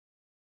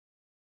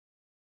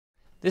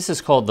This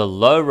is called the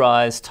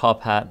low-rise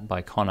top hat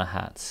by Connor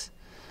Hats.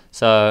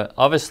 So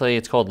obviously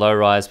it's called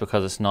low-rise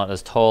because it's not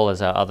as tall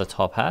as our other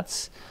top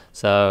hats.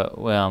 So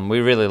we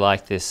really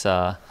like this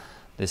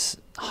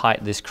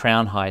this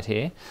crown height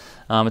here.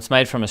 It's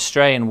made from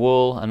Australian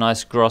wool, a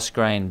nice gross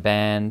grain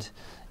band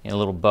in a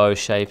little bow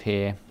shape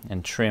here,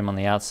 and trim on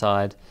the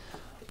outside.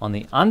 On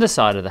the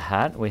underside of the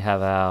hat we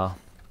have our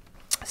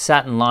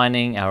satin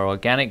lining, our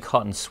organic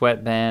cotton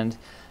sweatband,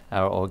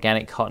 our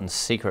organic cotton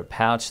secret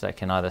pouch that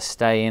can either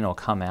stay in or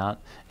come out.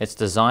 It's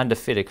designed to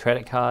fit a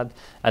credit card.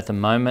 At the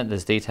moment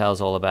there's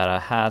details all about our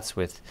hats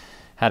with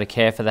how to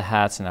care for the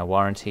hats and our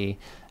warranty.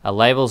 Our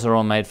labels are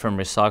all made from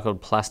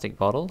recycled plastic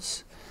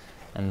bottles.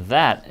 And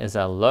that is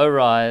our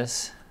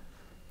low-rise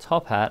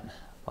top hat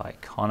by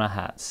Connor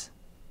Hats.